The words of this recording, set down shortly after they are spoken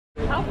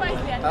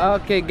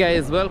Okay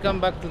guys, welcome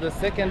back to the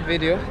second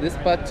video. This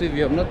part 2. If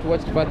you have not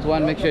watched part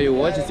 1, make sure you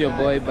watch. It's your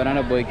boy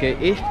Banana Boy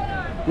KE.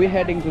 We're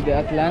heading to the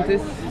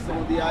Atlantis.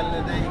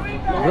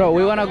 Bro,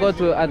 we wanna go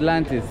to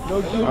Atlantis.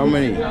 How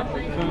many?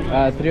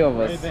 3 of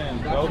us.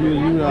 If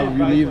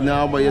you leave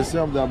now by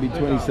yourself, that'll be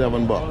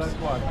 27 bucks.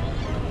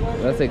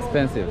 That's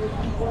expensive.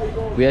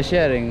 We are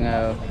sharing.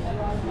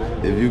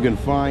 If you can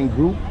find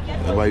group,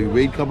 if I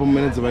wait a couple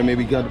minutes, if I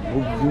maybe got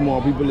a few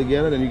more people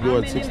together, then you go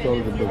at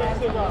 $6 a book. I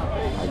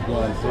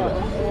can't say that.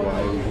 That's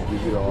why we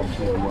give you the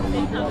option if you want to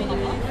leave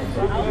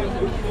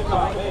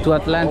now. To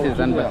Atlantis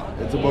and back.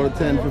 It's about a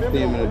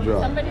 10-15 minute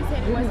drive. Somebody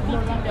said it was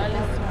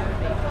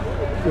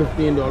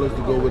 $15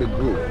 to go with a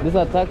group. This is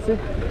a taxi?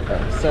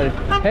 Sorry.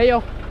 Hey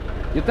yo,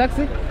 you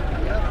taxi?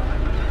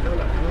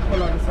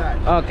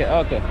 Okay,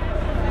 okay.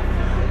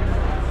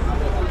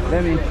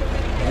 Let me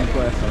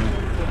inquire something.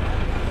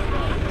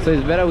 So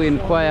it's better we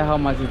inquire how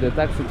much is the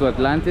taxi to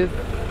Atlantis,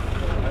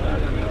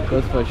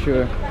 because for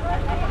sure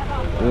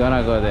we're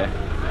gonna go there.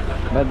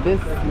 But this,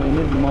 we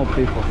need more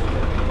people.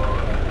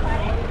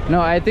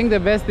 No, I think the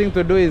best thing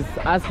to do is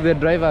ask the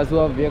drivers who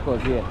have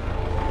vehicles here.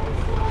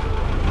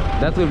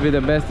 That will be the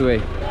best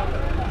way.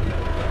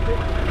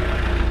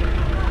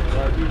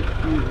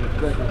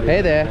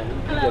 Hey there.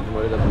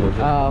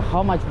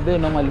 How much do they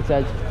normally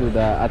charge to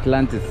the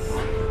Atlantis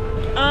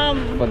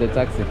for the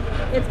taxi?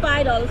 It's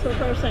 $5 per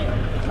person.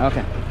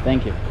 Okay,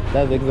 thank you.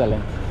 That's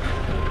excellent.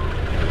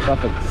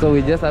 Perfect. So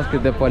we just asked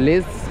the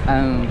police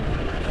and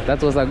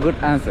that was a good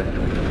answer.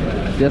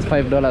 Just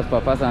 $5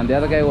 per person. The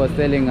other guy was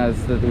telling us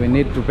that we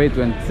need to pay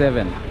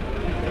 27. Okay.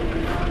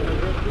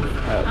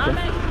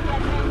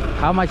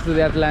 How much to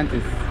the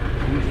Atlantis?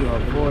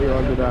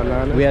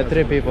 We are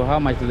 3 people. How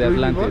much to the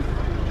Atlantis?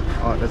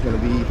 Oh, that's gonna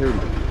be 30.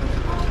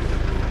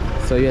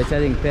 So you are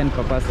charging 10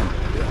 per person?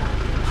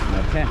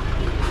 Okay.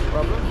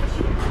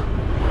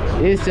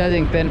 He's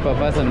charging 10 per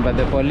person, but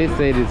the police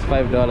said it's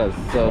 $5.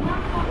 So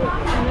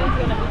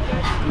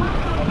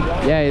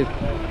yeah,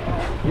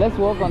 let's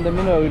walk on the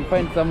middle. We'll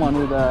find someone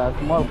with a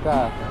small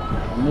car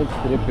and needs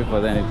 3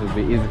 people, then it will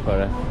be easy for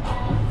us.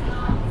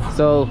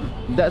 So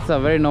that's a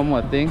very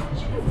normal thing.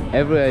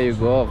 Everywhere you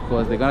go, of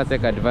course, they're gonna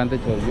take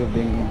advantage of you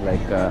being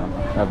like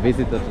a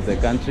visitor to the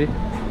country.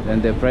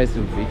 Then the price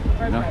will be,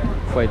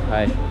 quite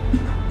high.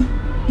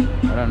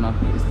 I don't know.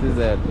 Is this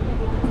a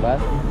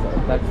bus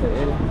or taxi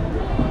area?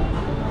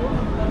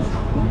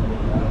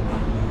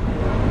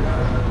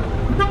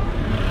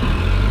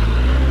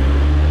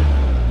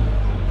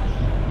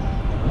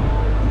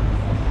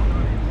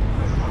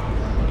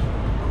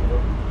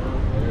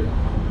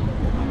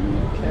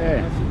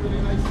 Okay.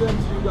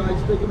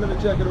 Take a minute,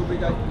 check it over,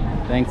 guys.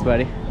 Thanks,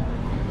 buddy.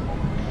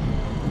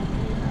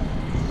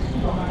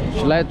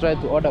 Should I try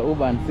to order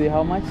Uber and see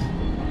how much?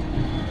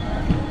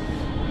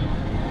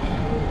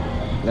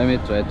 Let me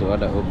try to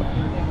order Uber.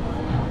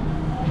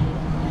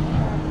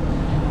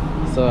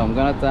 So I'm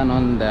gonna turn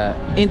on the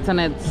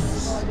internet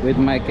with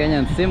my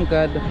Kenyan SIM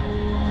card.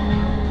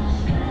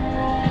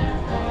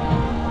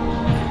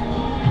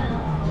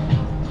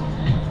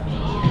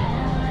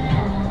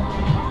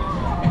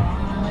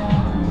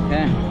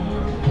 Okay.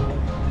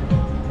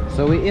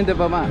 So we're in the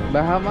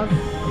Bahamas.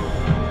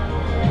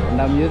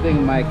 And I'm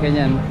using my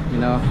Kenyan,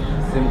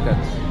 SIM card.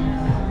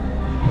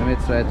 Let me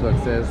try to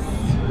access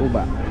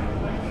Uber.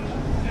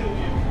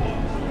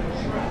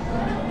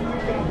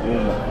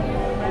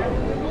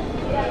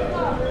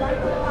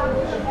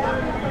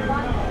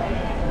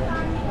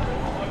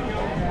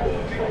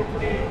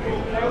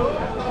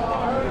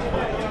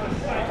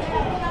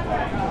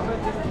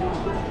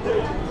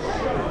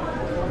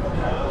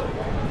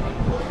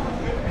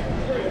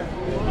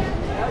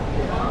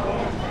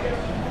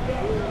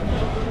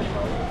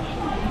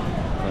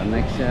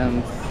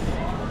 Connections,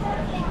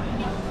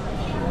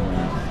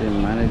 SIM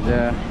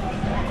manager,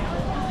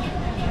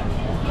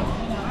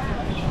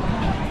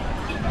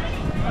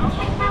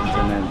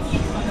 internet.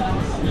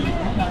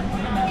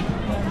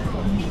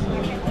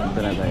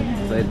 I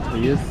decided to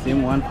use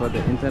SIM1 for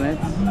the internet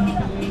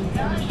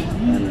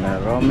and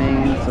roaming.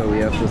 So we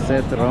have to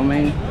set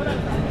roaming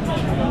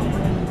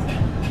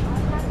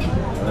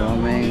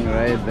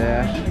right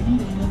there.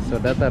 So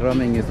data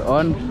roaming is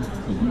on.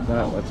 So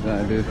what's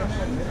gonna do?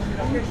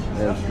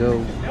 Let's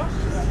go.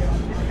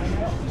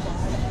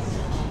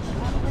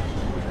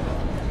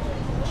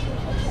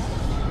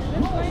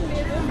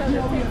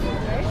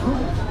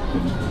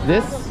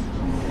 This?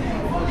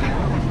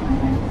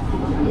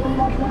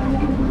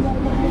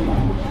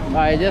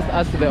 I just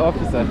asked the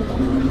officer.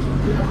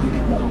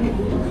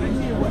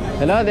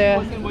 Hello there.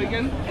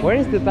 Where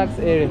is the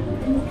taxi area?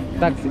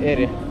 Taxi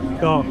area.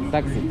 Go.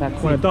 Taxi.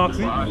 Want a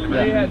taxi?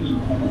 Yeah.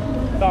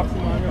 Taxi,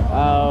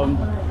 man.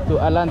 To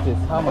Atlantis.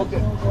 How much?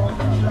 Okay.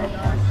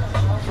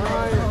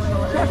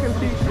 Check and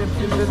see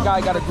if this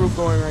guy got a group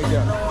going right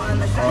there.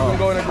 Oh.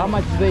 Go in a How group.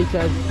 much do they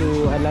charge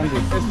to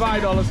Atlantis? It's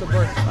 $5 a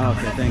person.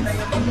 Okay, thanks.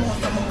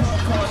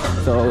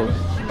 So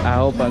I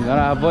hope I'm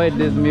gonna avoid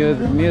this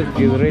music. Music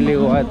is really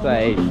what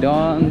I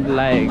don't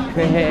like.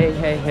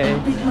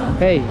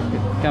 Hey,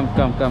 come.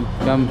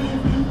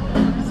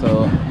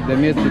 So the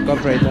music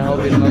operator, I hope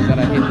it's not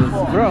gonna hit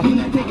us. Bro,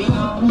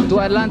 to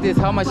Atlantis,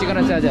 how much you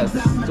gonna charge us?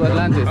 To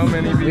Atlantis? How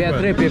many people? We are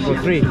 3 people,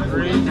 3.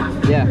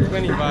 Yeah.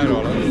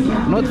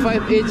 $25. Not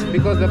 5 each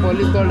because the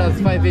police told us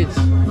 5 each.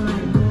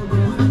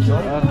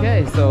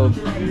 Okay, so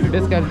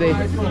this guy's day.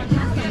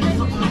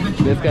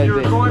 This guy's You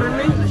day. recording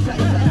me?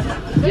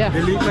 Yeah.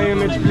 Delete my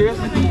image, please.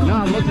 No,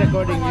 I'm not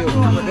recording you.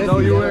 No,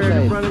 you were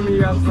in front of me.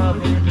 You have to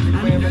delete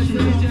my image,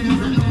 please.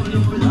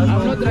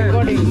 I'm not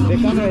recording. The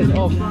camera is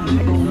off. I'm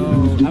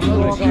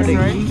not recording.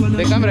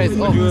 The camera is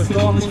off. You were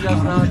talking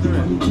just now,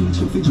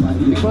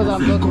 Because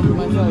I'm talking to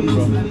myself,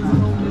 bro.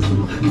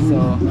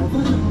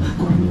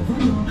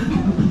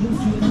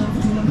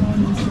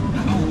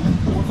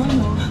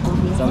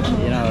 So,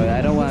 you know,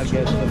 I don't want to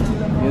get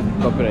some music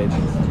copyright.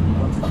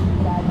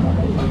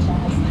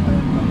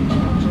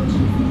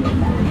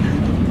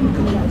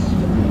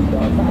 I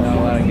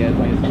don't want to get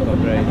music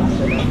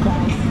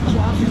copyright.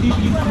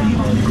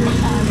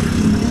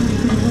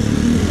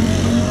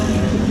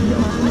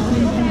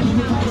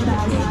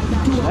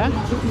 Huh?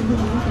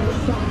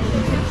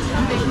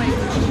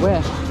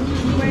 Where?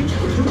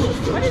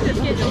 What is the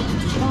schedule?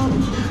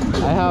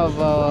 I have,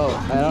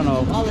 I don't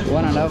know,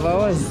 1.5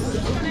 hours.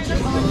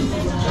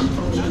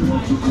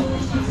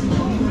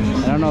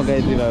 I don't know,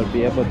 guys, if I'll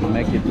be able to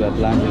make it to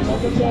Atlantis.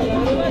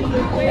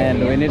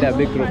 And we need a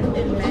big group.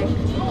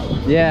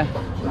 Yeah.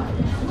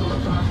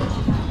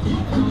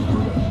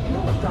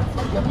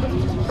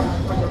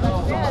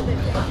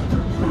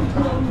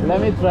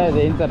 Let me try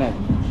the internet.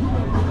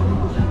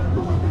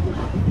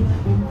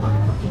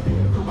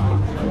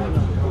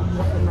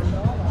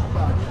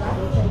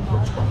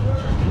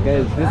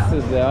 Guys, this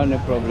is the only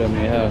problem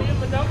we have.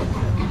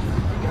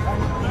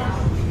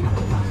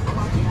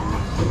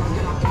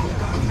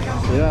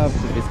 You don't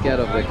have to be scared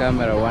of the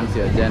camera once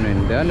you're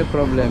genuine. The only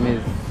problem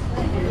is,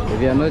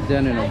 if you're not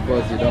genuine, of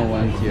course, you don't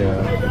want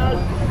your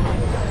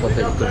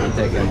footage to be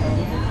taken.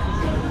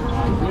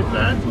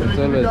 It's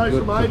always good to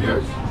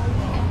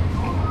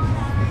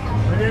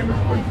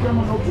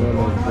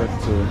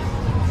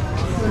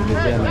be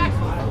genuine.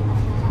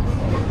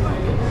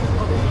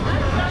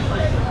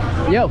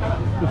 Yo!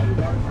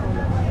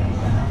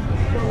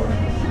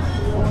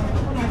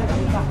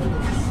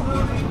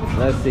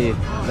 Let's see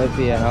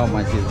how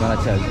much he's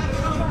gonna charge.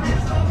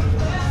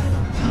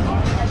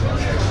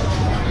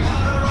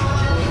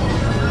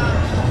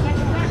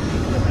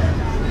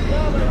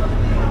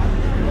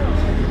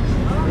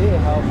 See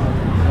how much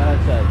he's gonna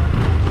charge.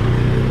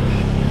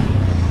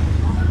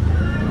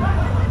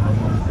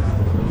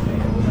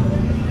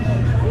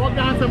 Walk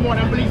down some more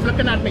and please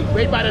looking at me.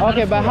 Wait by the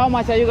Okay, but how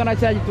much are you gonna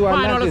charge to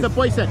Atlantis? $5 a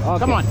person. Okay.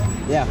 Come on.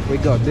 Yeah, we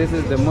go. This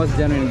is the most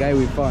genuine guy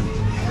we found.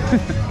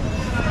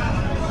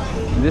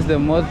 This is the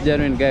most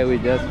genuine guy we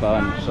just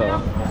found.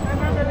 So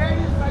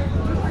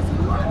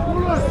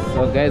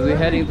guys, we're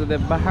heading to the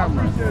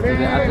Bahamas, to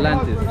the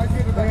Atlantis.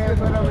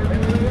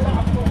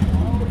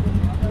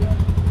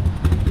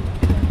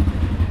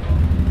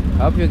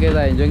 I hope you guys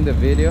are enjoying the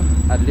video.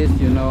 At least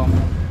you know,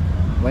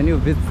 when you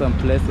visit some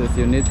places,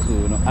 you need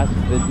to ask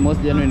the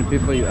most genuine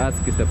people you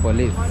ask is the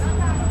police.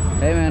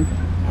 Hey man.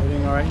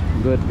 Everything all right?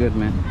 Good, good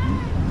man.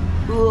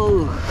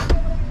 Ooh.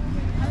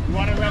 You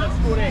want to rent a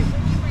scooter?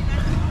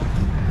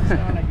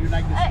 Sound like you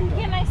like the scooter.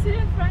 Can I sit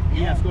in front?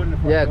 Yes, go in the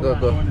front. Yeah, Go go, on,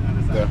 go. on the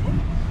other side. Go.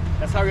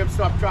 Let's hurry up,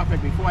 stop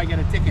traffic before I get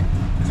a ticket.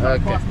 It's going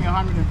to Okay. cost me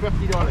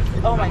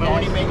 $150. Oh my I'm God.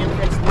 only making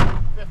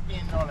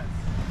 $15.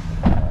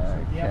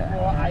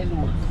 Therefore, I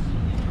lose.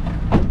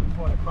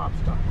 Before the cops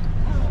come.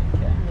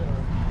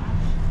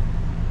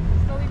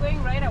 So we're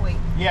going right away.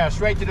 Yeah,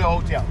 straight to the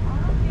hotel.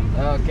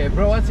 Okay,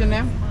 bro, what's your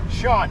name?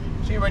 Sean,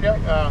 see right there?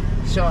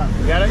 Sean.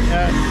 Got it?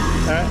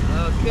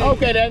 Okay.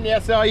 Okay then,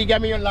 yes, so you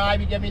get me on live,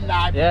 you get me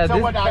live. Yeah, so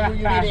this- what are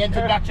you? You need an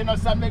introduction or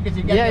something? Because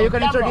you get Yeah, me you on can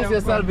camera. introduce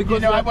yourself because you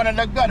know, you- I want to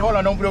look good. Hold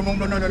on, no,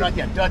 not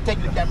yet.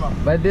 Take the camera.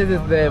 But this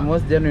is the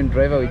most genuine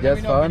driver we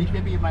just found.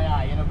 Baby in my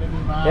eye, you know, baby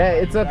in my eye.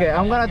 Yeah, it's okay.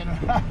 I'm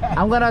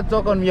gonna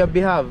talk on your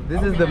behalf.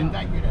 This is the Thank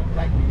you then,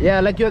 thank you. yeah,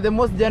 like you're the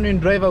most genuine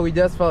driver we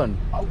just found.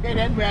 Okay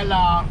then,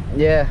 well,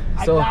 Yeah.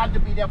 I'm So glad to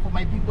be there for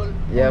my people who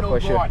Yeah, know for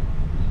God. sure.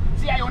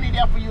 See, I only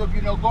there for you if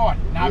you know God.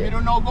 Now, if you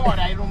don't know God,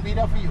 I don't be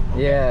there for you.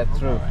 Okay? yeah, Okay,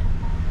 true. all right.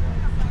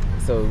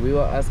 So we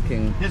were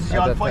asking. This is at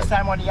your that first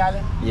time on the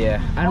island? Yeah,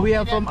 and we Okay,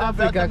 are from then,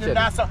 Africa welcome to actually.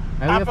 Nassau.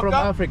 And we are from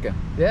Africa? Africa.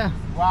 Yeah.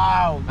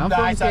 Wow, you I'm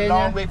guys from are a Kenya.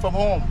 long way from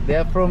home. They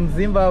are from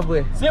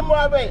Zimbabwe.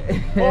 Zimbabwe.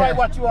 Yeah. Oh, I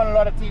watch you on a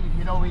lot of TV,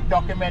 you know, with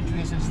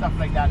documentaries and stuff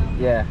like that.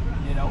 Yeah.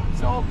 You know.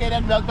 So okay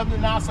then, welcome to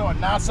Nassau.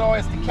 Nassau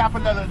is the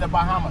capital of the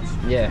Bahamas.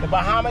 Yeah. The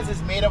Bahamas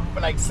is made up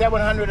of like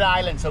 700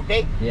 islands,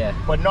 okay? Yeah.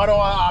 But not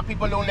all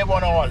people don't live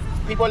on all.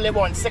 People live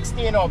on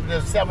 16 of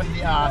the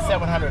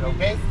 700,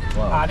 okay?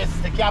 Wow. This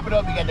is the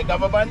capital. We get the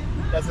government.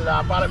 This is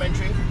our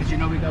parliamentary, because you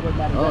know we govern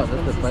by the Oh, that's the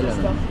presidency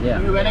parliament. system.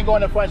 Yeah. When I go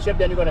on the front ship,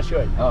 then you're gonna show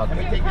it. Oh, Let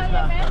me okay. take this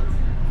now.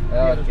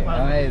 Okay.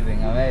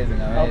 Amazing,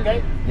 amazing, amazing.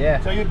 Okay? Yeah.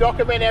 So you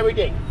document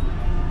everything.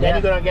 Then Yeah.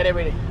 you're gonna get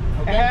everything.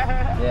 Okay?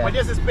 Yeah. But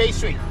this is Bay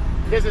Street.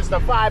 This is the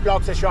 5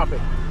 blocks of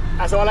shopping.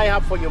 That's all I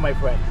have for you, my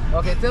friend.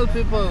 Okay, tell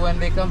people when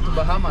they come to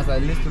Bahamas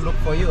at least to look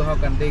for you. How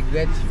can they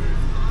get you?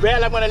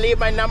 Well, I'm gonna leave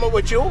my number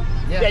with you.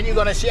 Yeah. Then you're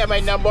gonna share my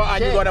number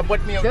and you're gonna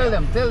put me on. Tell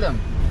them.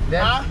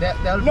 Huh?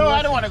 They'll No,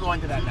 I don't want to go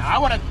into that now. I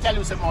want to tell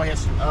you some more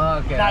history.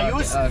 Okay. Now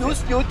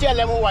okay, you tell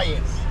them who I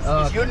is.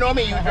 'Cause Okay. you know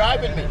me. You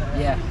drive with me.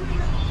 Yeah.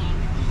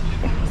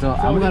 So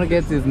I'm gonna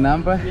get his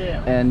number,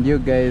 Yeah. and you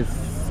guys,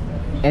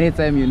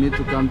 anytime you need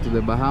to come to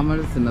the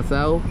Bahamas,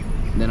 Nassau,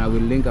 then I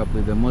will link up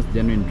with the most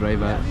genuine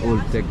driver who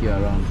will take you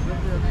around.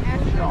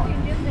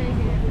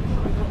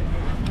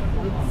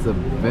 It's a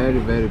very,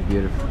 very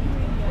beautiful.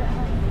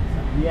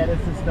 Yeah,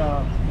 this is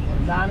the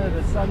land of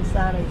the sun,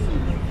 sand, and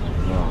sea.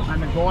 Wow.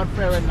 And the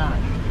God-fearing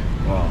land.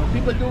 Wow. But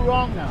people do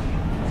wrong now.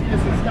 See,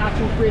 this is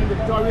statue of Queen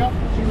Victoria.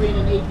 She reigned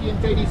in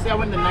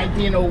 1837 to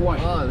 1901.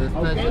 Oh, the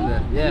statue okay?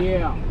 there. Yeah.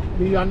 Yeah.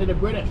 We under the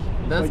British.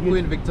 That's But you-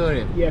 Queen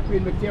Victoria. Yeah,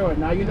 Queen Victoria.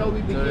 Now you know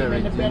we Victoria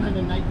became independent Regina.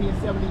 in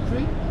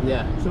 1973.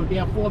 Yeah. So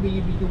therefore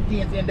we do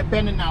things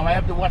independent now. I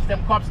have to watch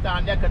them cops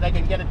down there because I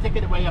can get a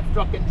ticket if I have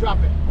struck and drop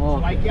it. Oh,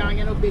 So I okay. can't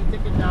get no big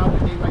ticket now, but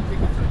they write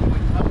tickets so you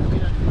have to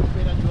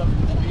pay that you have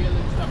to jail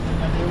and stuff like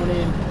that. They went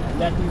in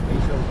that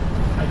evening, so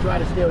I try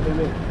to stay with the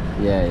way.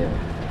 Yeah.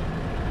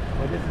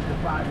 But this is the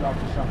 $5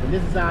 or something.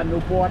 This is our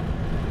Newport.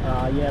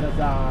 Yeah, that's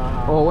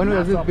our. Oh, when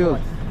was Nassau it built?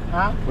 Port.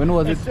 Huh? When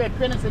was it? It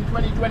finished in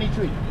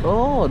 2023.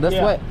 Oh, that's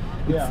Yeah. why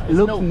Yeah, it it's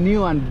looks new.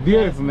 new and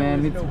beautiful, Yeah, man.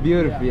 it's It's new.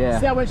 beautiful. Yeah.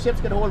 7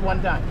 ships can hold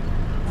one time.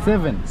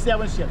 7.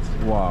 7 ships.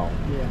 Wow.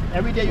 Yeah.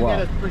 Every day you Wow.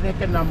 get a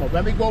particular number.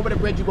 When we go over the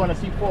bridge, you're gonna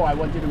see 4. I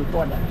want you to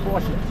record that. 4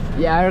 ships.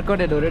 Yeah, I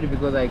recorded already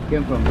because I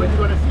came from But there.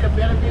 you're gonna see the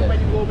benefit Yeah. when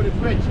you go over the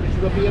bridge. Because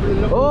you're gonna be able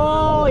to look.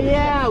 Oh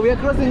yeah, we are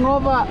crossing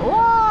over.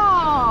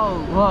 Wow!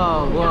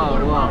 Wow! Go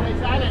to Wow! Wow!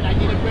 Paradise Island. I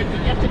need a bridge to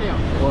get to there.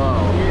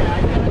 Wow! Yeah, I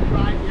cannot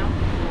drive here.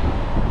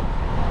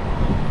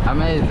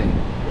 Amazing.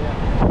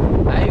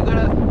 Yeah. Are you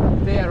gonna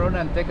stay around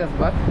and take us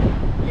back?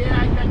 Yeah,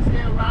 I can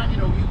stay around, you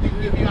know,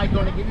 I'm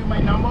gonna give you my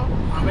number,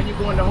 and when you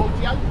go in the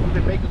hotel, you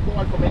can make a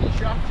call from any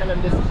shop, tell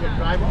them this is your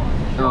driver,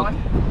 Sean.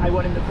 I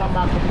want him to come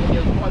back for me, and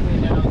he'll call me,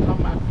 and then I'll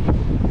come back to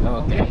you.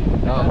 Okay.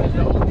 That is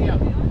the hotel.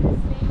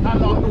 How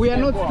long We you are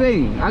stay not for?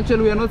 staying.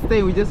 Actually, we are not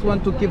staying. We just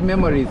want to keep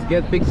memories,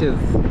 get pictures,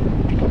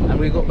 and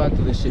we go back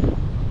to the ship.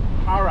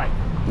 All right.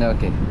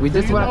 Okay. We So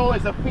just you want. know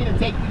it's a fee to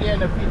take you there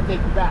and a fee to take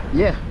you back.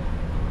 Yeah.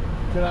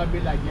 So I'll be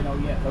like, you know,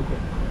 yes, okay.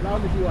 As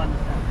long as you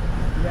understand.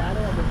 Yeah, I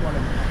don't have a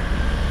problem.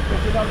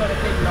 Because you're not gonna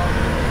take long.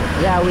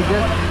 Yeah. We I just.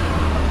 wanna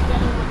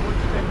tell you what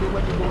you can do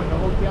when you go in the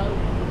hotel,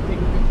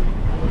 take a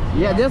picture.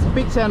 Yeah. Just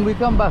picture and we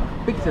come back.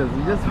 Pictures.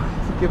 We just want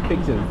to keep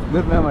pictures.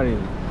 Good memories.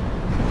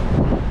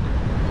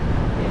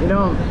 You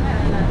know,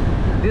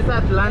 this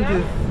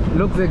Atlantis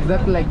looks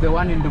exactly like the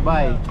one in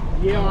Dubai.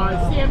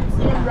 Yeah, same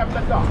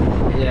replica.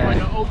 Yeah. On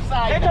the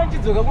outside.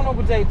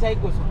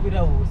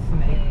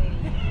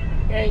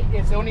 Okay,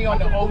 it's only on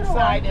the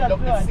outside and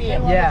look the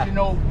same. Yeah. Because, you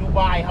know,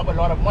 Dubai have a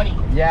lot of money.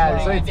 Yeah,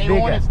 so it's they bigger.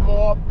 want it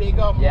more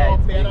bigger, Yeah, more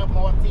it's better, big.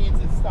 more things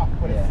and stuff.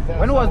 But it's,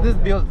 When was this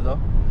built though?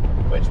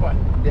 Which one?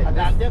 This-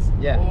 Atlantis?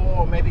 yeah.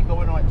 Oh, maybe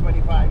going on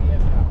 25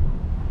 years now.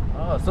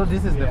 Oh, so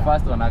this is the Yeah.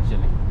 first one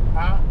actually.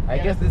 Huh? I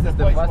Yeah, guess this is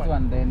the first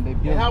one. Then they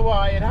It built.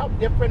 have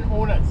different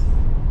owners.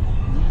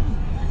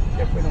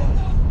 Different owners.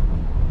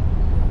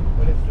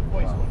 But it's the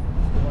first one.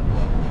 It's the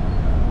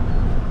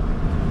one.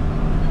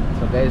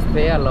 So guys,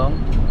 stay along.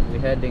 We're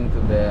heading to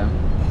the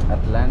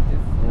Atlantis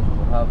just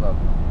to have a,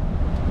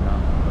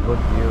 a good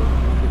view,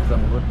 keep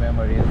some good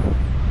memories.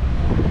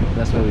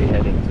 That's where we're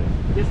heading to.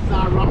 This is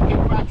our rum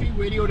cake factory.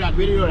 Video that.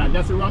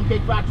 That's the rum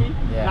cake factory.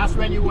 Yeah. That's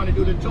when you want to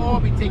do the tour.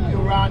 We take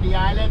you around the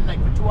island like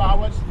for 2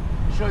 hours,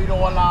 show you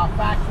all our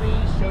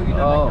factories, show you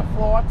like the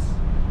forts,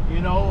 you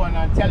know,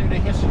 and tell you the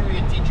history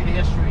and teach you the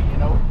history, you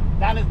know.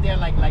 That is there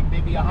like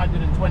maybe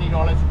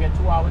 $120. You get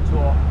 2 hour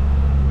tour.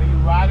 When you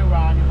ride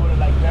around, you go to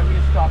like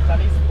various stops, at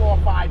least 4 or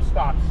 5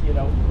 stops, you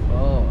know.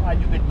 Oh.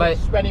 And you can But-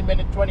 take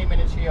 20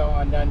 minutes here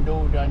and then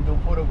do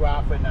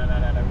photograph and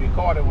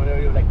record and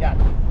whatever like that.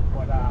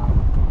 But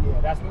yeah,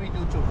 that's what we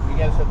do too. We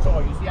get us a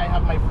tour. You see, I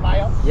have my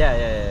flyer.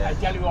 Yeah. I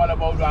tell you all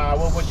about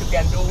what you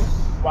can do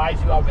while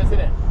you are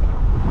visiting.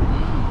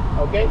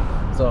 Okay?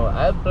 So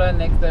I'll plan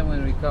next time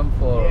when we come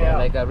for Yeah.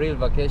 like a real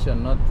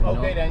vacation, not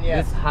Okay, then,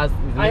 yes. This has is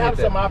I have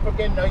limited. some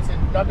African nurse,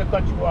 not the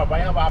country up. I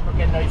have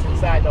African nurse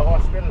inside the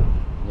hospital.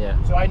 Yeah.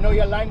 So I know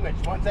your language.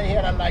 Once I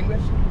hear that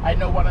language, I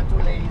know 1 or 2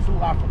 ladies who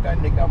are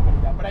African, they come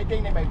from that. But I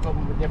think they might come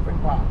from a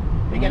different part.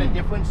 They get a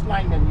different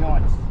slang than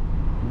yours.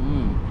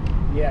 Mm.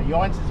 Yeah,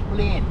 yours is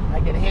plain. I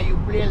can hear you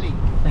clearly.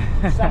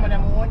 Some of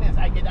them owners,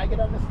 I can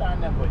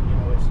understand them, but you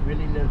know, it's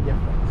really a little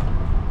different.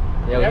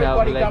 Yeah, we have,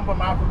 Everybody like- come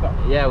from Africa.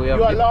 Yeah, we have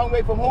You're a diff- long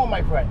way from home,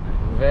 my friend.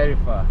 Very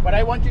far. But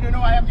I want you to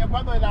know I am your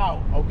brother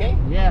now, okay?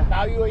 Yeah.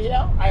 Now you are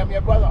here, I am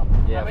your brother.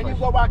 Yeah, and when for you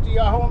sure. go back to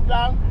your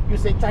hometown, you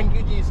say thank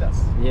you,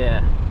 Jesus.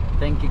 Yeah.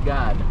 Thank you,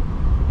 God.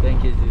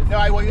 Thank you, Jesus. No,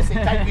 I want you to say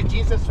thank you,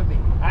 Jesus, for me.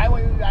 I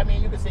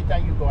mean, you can say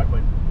thank you, God,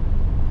 but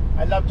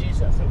I love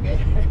Jesus, okay?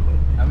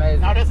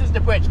 Amazing. Now this is the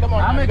bridge. Come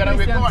on, I'm now, a we're gonna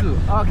Christian record. too.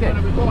 Okay.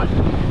 We're gonna record.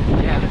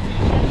 Yeah.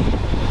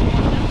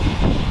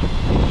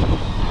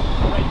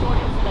 I told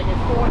you it's like a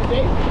 4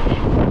 today.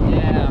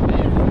 Yeah,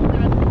 amazing.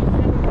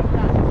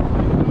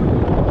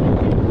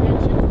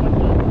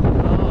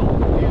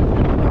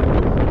 Oh.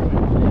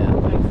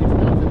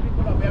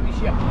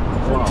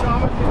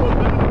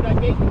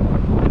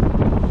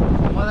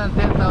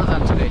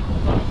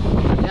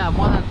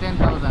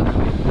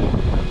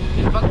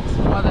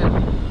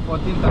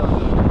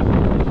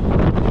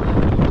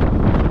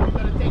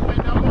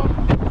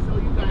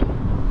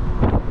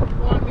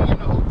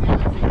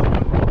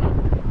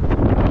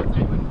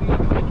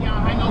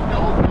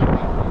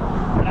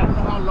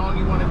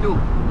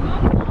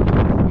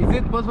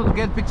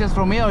 take pictures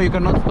from here, or you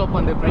cannot stop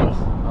on the bridge?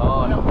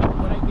 Oh no.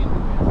 What I can do is,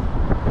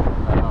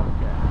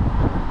 Okay.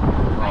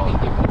 I can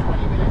give you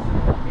 20 minutes.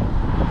 Okay.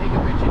 Take a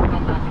picture,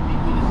 come back and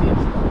meet me the same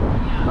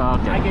stuff.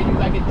 Okay. I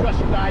can trust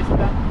you guys with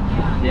that.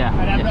 Yeah.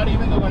 And I'm yeah. not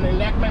even going to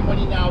elect my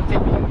money now, take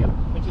you here,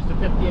 which is the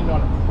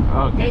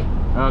 $15. Okay.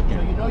 Okay.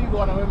 So you know you're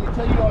going to give me $30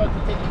 to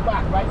take you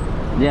back, right?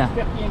 Yeah.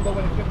 15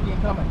 going and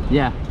 15 coming.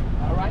 Yeah.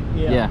 All right?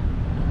 Yeah.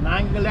 And I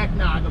ain't going to elect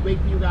now. I'm going to wait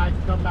for you guys to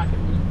come back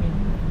and meet me.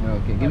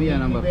 Okay. Give me your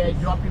number, Where I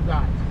please. drop you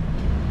guys.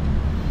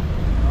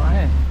 All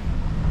right.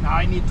 Now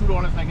I need $2,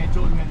 like I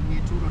told you, I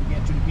need $2 to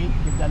get to the gate.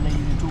 Give that lady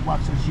the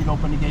 $2 so she'll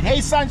open the gate.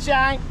 Hey,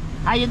 Sunshine,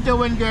 how you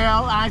doing,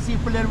 girl? I ain't see you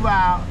for a little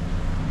while.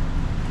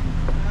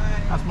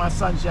 That's my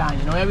Sunshine.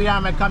 You know, every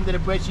time I come to the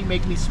bridge, she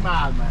make me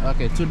smile, man.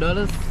 Okay, $2.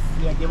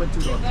 Yeah, give her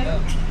 $2.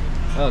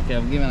 Okay,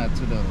 I'm giving her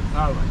 $2.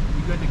 All right,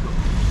 you good to go.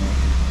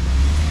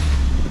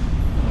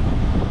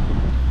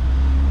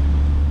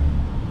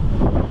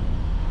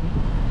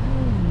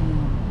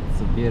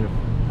 It's beautiful.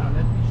 Now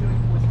let me show you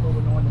what's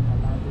going on in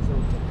Atlantis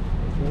Hotel.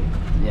 Okay?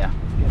 Yeah.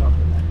 Let's get off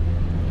the line.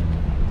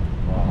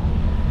 Wow.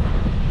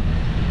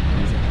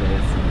 This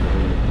place is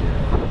really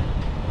beautiful.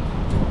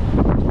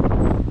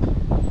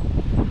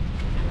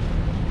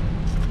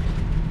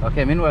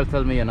 Okay, meanwhile,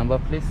 tell me your number,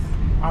 please.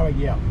 All right,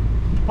 yeah.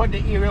 Put the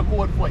area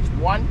code first.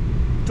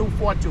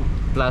 1242.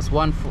 Plus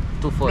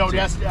 1242. No,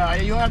 that's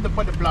you don't have to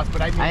put the plus,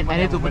 but I mean I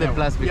need to put the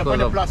plus yeah, because put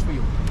the of- plus for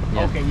you.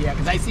 Yeah. Okay, yeah,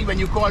 because I see when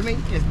you call me,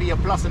 it's be a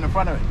plus in the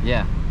front of it.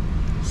 Yeah.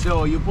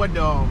 So you put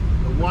the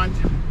one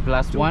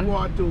Plus 1.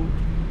 242.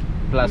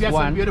 Plus You got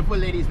some 1. beautiful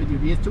ladies with you.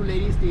 These two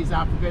ladies, these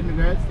African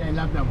girls, I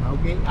love them.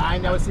 Okay, I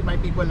never see my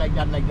people like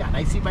that.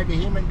 I see my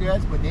Bahamian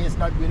girls, but they're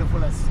not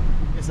beautiful as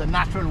it's a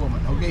natural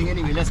woman. Okay,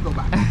 anyway, let's go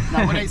back.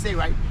 Now what I say,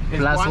 right? It's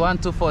Plus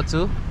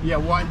 1242. Yeah,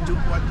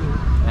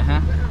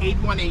 1242.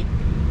 818.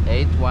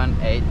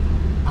 818.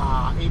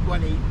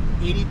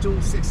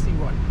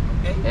 8261.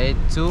 Okay.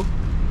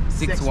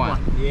 8261.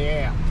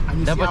 Yeah. And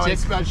you Double see how check. it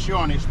spells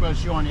Sean? It spells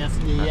Sean,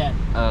 S-E-A-N.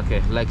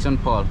 Okay, like Sean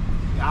Paul.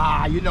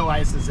 You know I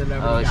is a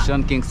celebrity. Oh, guy.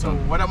 Sean So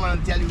Kingston. what I'm going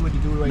to tell you what to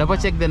do right Double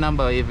now. check the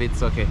number if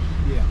it's okay.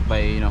 Yeah.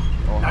 By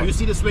Now you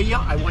see this way here?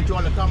 I want you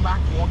all to come back,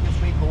 walk this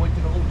way, go into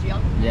the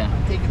hotel. Yeah.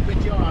 And take a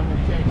picture. I'm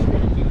going to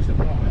explain it to you some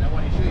more. And I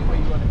want to show you where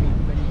you're going to be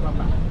when you come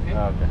back. Okay?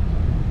 Okay.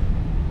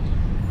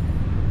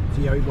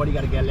 See, everybody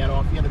got to get let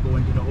off here to go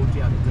into the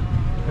hotel.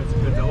 Because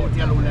the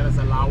hotel won't let us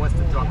allow us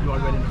to drop you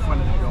already in the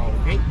front of the door,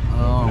 okay?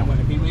 Oh. And I'm going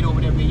to be right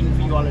over there waiting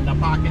for you all in the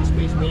parking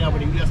space right over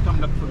there. You just come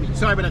look for me.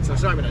 Sorry about that, sir.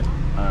 Sorry about that.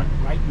 Alright.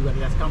 Right? You got to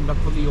just come look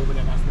for me over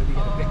there. That's where we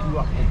got to pick you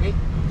up, okay?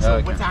 So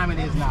Okay. what time it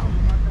is now?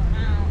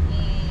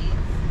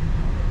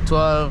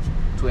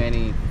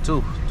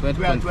 12:22.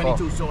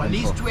 12:22. So at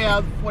least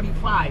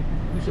 12:45,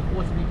 you're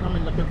supposed to be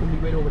coming looking for me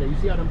right over there. You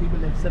see how them people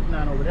that sitting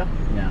down over there?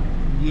 Yeah.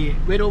 Yeah,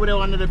 right over there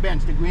under the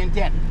bench, the green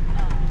tent.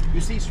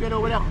 You see straight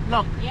over there?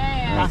 Look.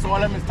 Yeah. That's all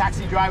them is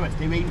taxi drivers.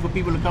 They're waiting for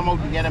people to come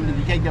out to get them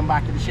to take them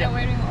back to the ship. They're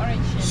wearing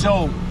orange shirts.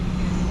 So,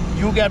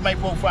 you get my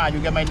profile, you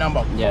get my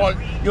number. Yeah. Call,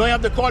 you don't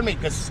have to call me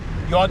because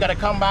you all got to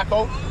come back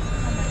out.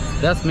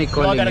 That's me You all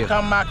calling got to you.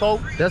 come back out.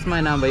 That's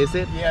my number, is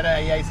it? Yeah,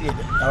 I see it.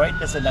 All right,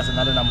 listen, that's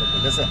another number.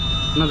 But listen,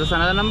 No, that's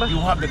another number? you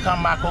have to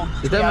come back out.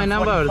 Is that my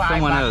number or 12:45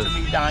 someone back else? To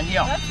me down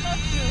here. That's not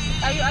true.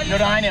 Are you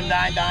No, I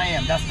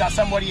am. That's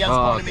somebody else Oh,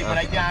 calling okay, me, but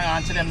I okay. can't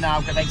answer them now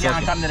because I can't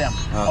okay. come to them.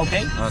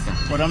 Okay, okay.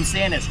 What I'm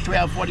saying is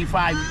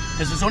 12:45.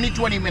 This is only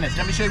 20 minutes.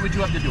 Let me show you what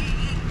you have to do.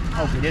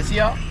 Okay, this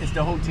here is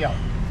the hotel.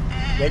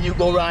 Then you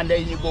go around there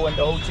and you go in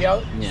the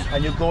hotel. Yeah.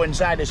 And you go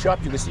inside the shop.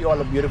 You can see all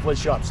the beautiful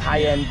shops.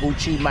 High-end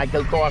Gucci,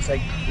 Michael Kors.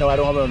 No, I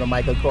don't have on a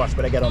Michael Kors,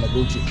 but I get on a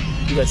Gucci.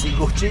 You can see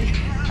Gucci,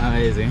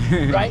 Amazing.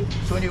 right?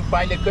 So when you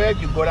find the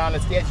curve, you go down the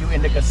stairs. You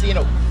in the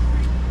casino.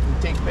 You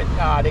take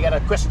they got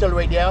a crystal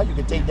right there. You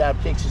can take that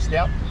pictures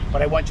there.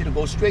 But I want you to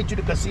go straight to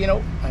the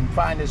casino and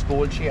find this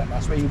gold chair.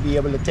 That's where you'll be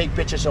able to take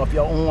pictures of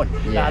your own.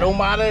 Yeah. Now, it don't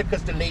matter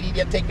because the lady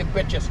there taking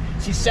pictures.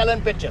 She's selling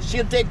pictures.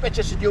 She'll take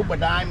pictures of you, but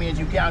that means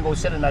you can't go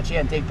sit in that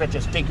chair and take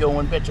pictures. Take your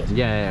own pictures.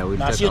 Yeah, we'll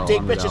Now, take she'll our take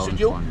own with pictures our of own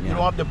you. phone, You yeah.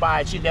 don't have to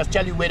buy it. She'll just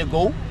tell you where to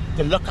go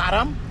to look at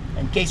them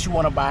in case you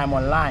want to buy them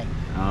online.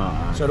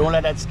 Oh, So don't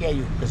let that scare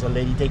you because the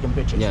lady taking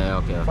pictures. Yeah,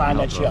 okay, Find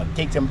no that chair, problem.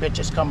 take some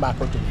pictures, come back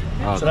out to me.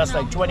 Okay. So that's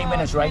like 20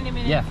 minutes, right? 20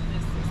 minutes. Yeah.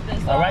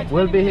 All right.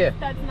 We'll be here.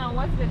 That's now.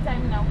 What's the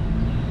time now?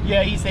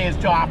 Yeah, he says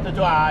after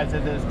 2 hours.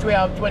 It's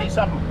 12:20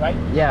 something, right?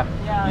 Yeah.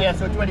 Yeah,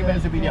 so 20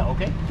 minutes will be there,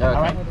 okay? Okay.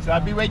 All right, so I'll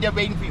be right there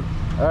waiting for you.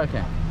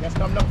 Okay. Just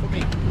come look for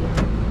me.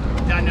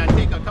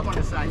 Then come on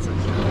the side, son.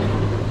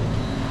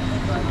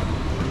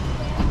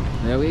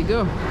 There we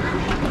go.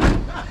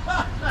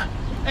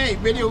 Hey,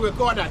 video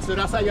record that, so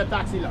that's how your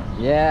taxi look.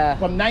 Yeah.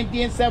 From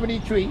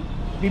 1973,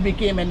 we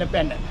became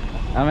independent.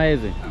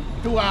 Amazing.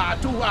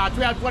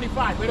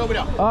 12:45, right over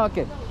there.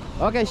 Okay.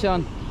 Okay,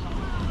 Sean.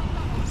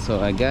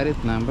 So I got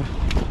it number.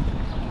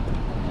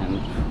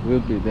 And we'll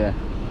be there.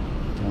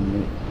 1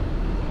 minute.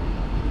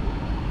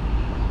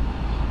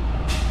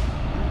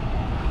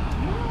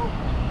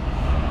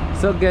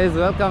 So guys,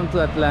 welcome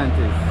to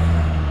Atlantis.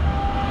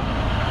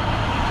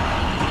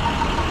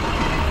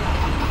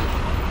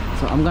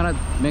 So I'm gonna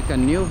make a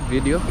new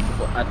video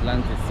for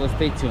Atlantis, so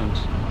stay tuned.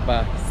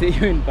 But see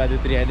you in part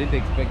 3. I didn't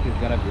expect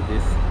it's gonna be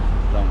this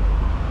long.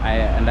 I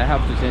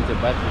have to change the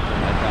battery for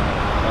my camera.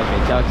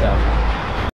 Okay, ciao ciao.